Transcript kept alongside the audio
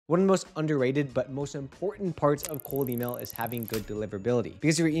One of the most underrated but most important parts of cold email is having good deliverability.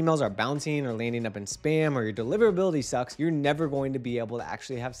 Because if your emails are bouncing or landing up in spam or your deliverability sucks, you're never going to be able to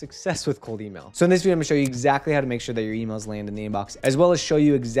actually have success with cold email. So in this video, I'm gonna show you exactly how to make sure that your emails land in the inbox, as well as show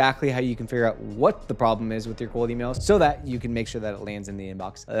you exactly how you can figure out what the problem is with your cold emails so that you can make sure that it lands in the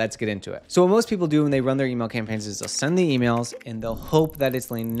inbox. Let's get into it. So what most people do when they run their email campaigns is they'll send the emails and they'll hope that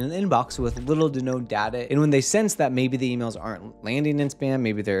it's landing in the inbox with little to no data. And when they sense that maybe the emails aren't landing in spam,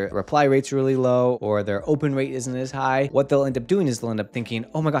 maybe their reply rate's really low or their open rate isn't as high, what they'll end up doing is they'll end up thinking,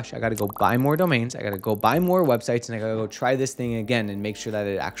 oh my gosh, I gotta go buy more domains, I gotta go buy more websites, and I gotta go try this thing again and make sure that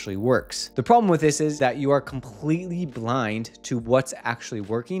it actually works. The problem with this is that you are completely blind to what's actually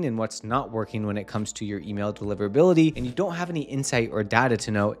working and what's not working when it comes to your email deliverability, and you don't have any insight or data to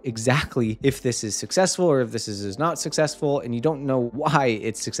know exactly if this is successful or if this is not successful, and you don't know why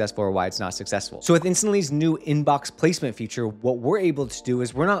it's successful or why it's not successful. So with Instantly's new inbox placement feature, what we're able to do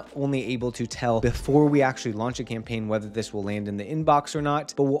is we're not only able to tell before we actually launch a campaign whether this will land in the inbox or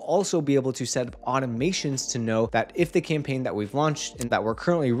not, but we'll also be able to set up automations to know that if the campaign that we've launched and that we're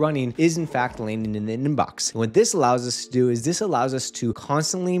currently running is in fact landing in the inbox. And what this allows us to do is this allows us to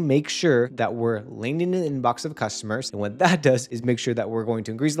constantly make sure that we're landing in the inbox of customers. And what that does is make sure that we're going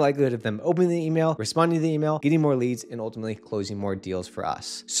to increase the likelihood of them opening the email, responding to the email, getting more leads, and ultimately closing more deals for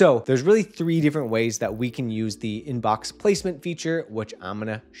us. So there's really 3 different ways that we can use the inbox placement feature, which I'm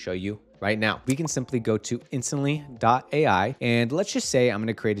gonna show you right now. We can simply go to instantly.ai and let's just say I'm going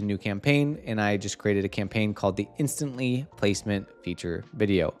to create a new campaign, and I just created a campaign called the Instantly Placement Feature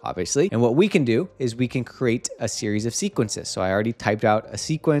Video, obviously. And what we can do is we can create a series of sequences. So I already typed out a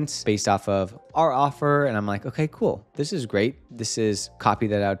sequence based off of our offer, and I'm like, okay, cool. This is great. This is copy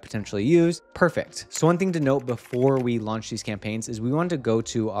that I would potentially use. Perfect. So one thing to note before we launch these campaigns is we want to go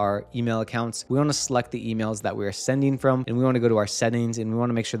to our email accounts. We want to select the emails that we're sending from, and we want to go to our settings, and we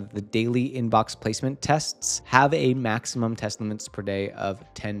want to make sure that the daily inbox placement tests have a maximum test limits per day of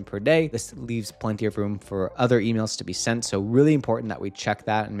 10 per day. This leaves plenty of room for other emails to be sent. So really important that we check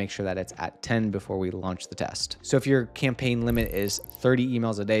that and make sure that it's at 10 before we launch the test. So if your campaign limit is 30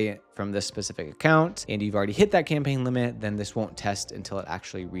 emails a day from this specific account and you've already hit that campaign limit, then this won't test until it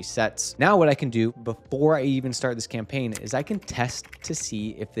actually resets. Now what I can do before I even start this campaign is I can test to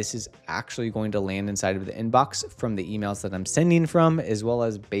see if this is actually going to land inside of the inbox from the emails that I'm sending from, as well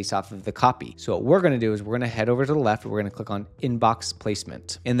as based off of the copy. So what we're going to do is we're going to head over to the left. We're going to click on inbox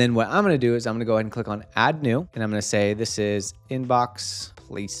placement. And then what I'm going to do is I'm going to go ahead and click on add new, and I'm going to say this is inbox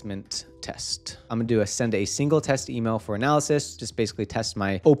placement test. I'm gonna send a single test email for analysis, just basically test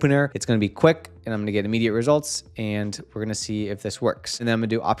my opener. It's gonna be quick and I'm gonna get immediate results, and we're gonna see if this works. And then I'm gonna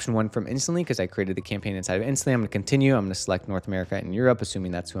do option 1 from Instantly because I created the campaign inside of Instantly. I'm gonna continue. I'm gonna select North America and Europe,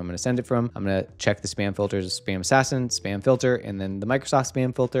 assuming that's who I'm gonna send it from. I'm gonna check the spam filters, spam assassin, spam filter, and then the Microsoft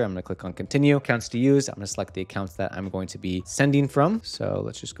spam filter. I'm gonna click on continue. Accounts to use. I'm gonna select the accounts that I'm going to be sending from. So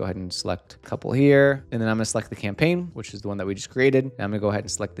let's just go ahead and select a couple here. And then I'm gonna select the campaign, which is the one that we just created. And I'm gonna go ahead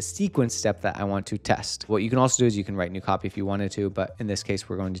and select the sequence step that I want to test. What you can also do is you can write new copy if you wanted to, but in this case,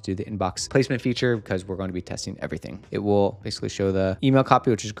 we're going to do the inbox placement feature because we're going to be testing everything. It will basically show the email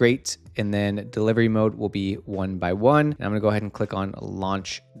copy, which is great. And then delivery mode will be 1 by 1. And I'm gonna go ahead and click on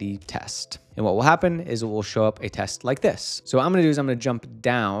launch the test. And what will happen is it will show up a test like this. So what I'm gonna do is I'm gonna jump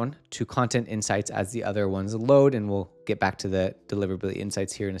down to content insights as the other ones load, and we'll get back to the deliverability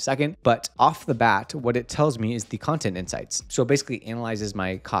insights here in a second. But off the bat, what it tells me is the content insights. So it basically analyzes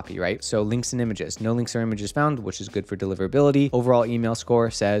my copy, right? So links and images, no links or images found, which is good for deliverability. Overall email score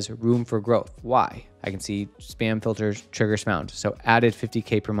says room for growth. Why? I can see spam filters, triggers found. So added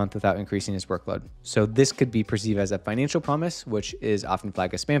 50K per month without increasing his workload. So this could be perceived as a financial promise, which is often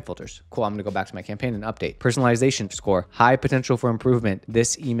flagged as spam filters. Cool, I'm gonna go back to my campaign and update. Personalization score, high potential for improvement.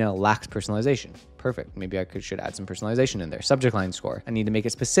 This email lacks personalization. Perfect. Maybe I should add some personalization in there. Subject line score. I need to make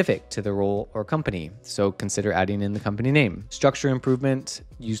it specific to the role or company. So consider adding in the company name. Structure improvement,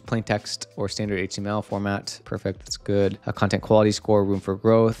 use plain text or standard HTML format. Perfect. That's good. A content quality score, room for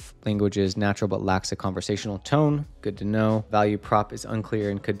growth. Language is natural but lacks a conversational tone. Good to know. Value prop is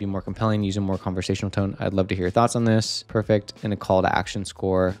unclear and could be more compelling. Use a more conversational tone. I'd love to hear your thoughts on this. Perfect. And a call to action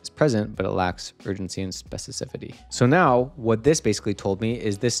score is present, but it lacks urgency and specificity. So now what this basically told me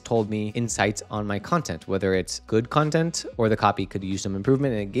is this told me insights on my content, whether it's good content or the copy could use some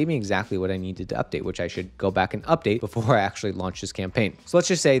improvement. And it gave me exactly what I needed to update, which I should go back and update before I actually launch this campaign. So let's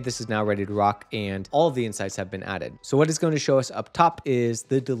just say this is now ready to rock and all of the insights have been added. So what it's going to show us up top is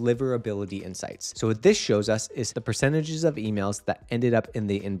the deliverability insights. So what this shows us is the percentages of emails that ended up in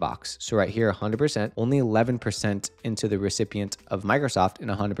the inbox. So right here, 100%, only 11% into the recipient of Microsoft and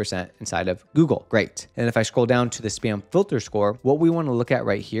 100% inside of Google. Great. And if I scroll down to the spam filter score, what we want to look at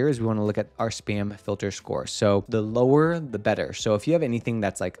right here is we want to look at our spam filter score. So the lower, the better. So if you have anything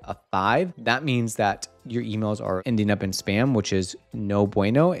that's like a 5, that means that your emails are ending up in spam, which is no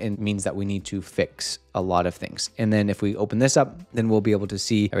bueno, and means that we need to fix a lot of things. And then if we open this up, then we'll be able to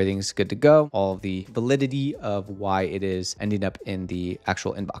see everything's good to go, all of the validity of why it is ending up in the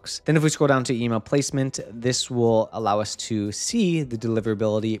actual inbox. Then if we scroll down to email placement, this will allow us to see the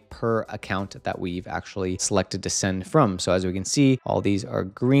deliverability per account that we've actually selected to send from. So as we can see, all these are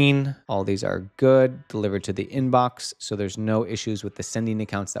green, all these are good, delivered to the inbox. So there's no issues with the sending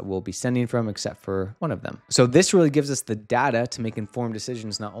accounts that we'll be sending from except for one of them. So this really gives us the data to make informed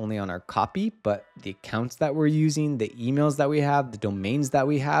decisions, not only on our copy, but the accounts that we're using, the emails that we have, the domains that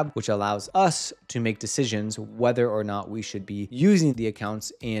we have, which allows us to make decisions whether or not we should be using the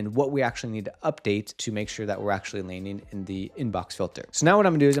accounts and what we actually need to update to make sure that we're actually landing in the inbox filter. So now what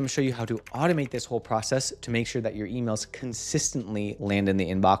I'm gonna do is I'm gonna show you how to automate this whole process to make sure that your emails consistently land in the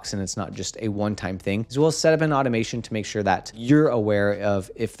inbox and it's not just a one-time thing, as well as set up an automation to make sure that you're aware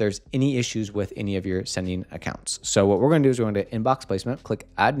of if there's any issues with any of your sending accounts. So what we're gonna do is we're going to inbox placement, click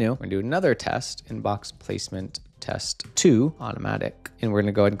add new. We're gonna do another test, inbox placement test 2 automatic, and we're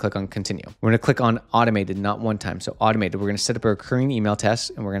going to go ahead and click on continue. We're going to click on automated, not one time. So automated, we're going to set up a recurring email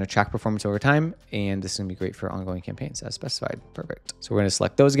test and we're going to track performance over time. And this is going to be great for ongoing campaigns as specified. Perfect. So we're going to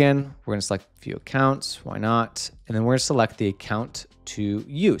select those again. We're going to select a few accounts. Why not? And then we're going to select the account to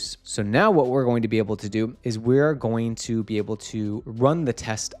use. So now what we're going to be able to do is we're going to be able to run the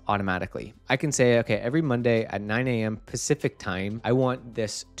test automatically. I can say, okay, every Monday at 9 a.m. Pacific time, I want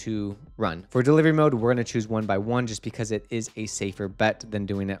this to run. For delivery mode, we're going to choose one by one just because it is a safer bet than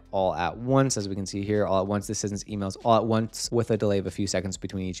doing it all at once. As we can see here, all at once, this sends emails all at once with a delay of a few seconds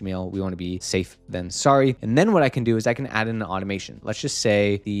between each email. We want to be safe than sorry. And then what I can do is I can add in an automation. Let's just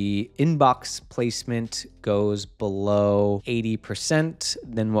say the inbox placement goes below 80%.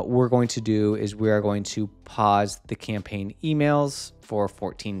 Then what we're going to do is we are going to pause the campaign emails for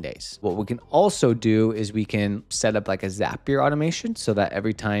 14 days. What we can also do is we can set up like a Zapier automation so that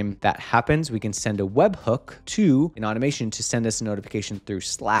every time that happens, we can send a webhook to an automation to send us a notification through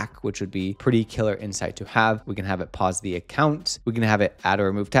Slack, which would be pretty killer insight to have. We can have it pause the account. We can have it add or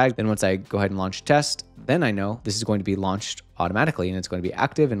remove tag. Then once I go ahead and launch test, then I know this is going to be launched automatically and it's going to be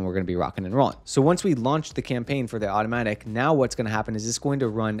active and we're going to be rocking and rolling. So once we launch the campaign for the automatic, now what's going to happen is it's going to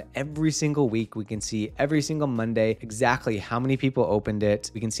run every single week. We can see every single Monday exactly how many people opened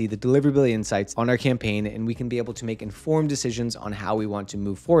it. We can see the deliverability insights on our campaign and we can be able to make informed decisions on how we want to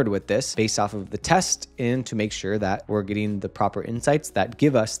move forward with this based off of the test and to make sure that we're getting the proper insights that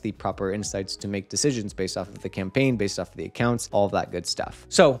give us the proper insights to make decisions based off of the campaign, based off of the accounts, all of that good stuff.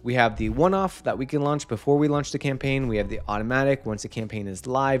 So we have the one-off that we can launch before we launch the campaign. We have the automatic once the campaign is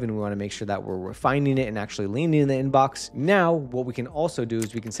live and we want to make sure that we're refining it and actually landing in the inbox. Now, what we can also do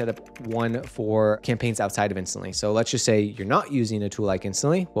is we can set up one for campaigns outside of Instantly. So let's just say you're not using a tool like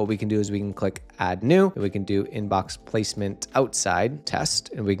Instantly. What we can do is we can click add new and we can do inbox placement outside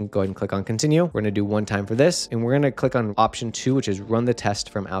test and we can go ahead and click on continue. We're going to do one time for this and we're going to click on option 2, which is run the test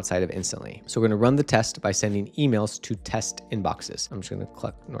from outside of Instantly. So we're going to run the test by sending emails to test inboxes. I'm just going to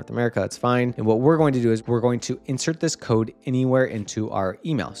click North America. That's fine. And what we're going to do is we're going to insert this code anywhere into our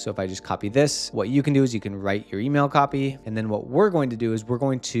email. So if I just copy this, what you can do is you can write your email copy. And then what we're going to do is we're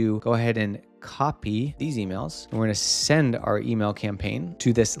going to go ahead and copy these emails and we're going to send our email campaign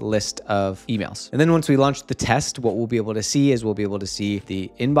to this list of emails. And then once we launch the test, what we'll be able to see is we'll be able to see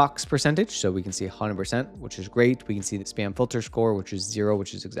the inbox percentage. So we can see 100%, which is great. We can see the spam filter score, which is 0,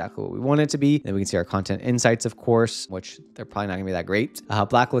 which is exactly what we want it to be. Then we can see our content insights, of course, which they're probably not gonna be that great.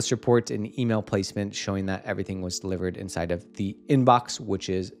 Blacklist report and email placement showing that everything was delivered inside of the inbox, which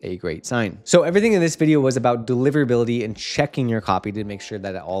is a great sign. So everything in this video was about deliverability and checking your copy to make sure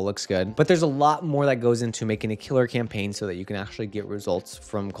that it all looks good. But there's a lot more that goes into making a killer campaign so that you can actually get results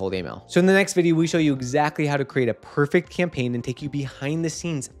from cold email. So in the next video, we show you exactly how to create a perfect campaign and take you behind the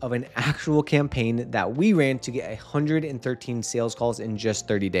scenes of an actual campaign that we ran to get 113 sales calls in just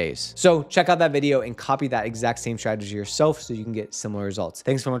 30 days. So check out that video and copy that exact same strategy yourself so you can get similar results.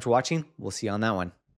 Thanks so much for watching. We'll see you on that one.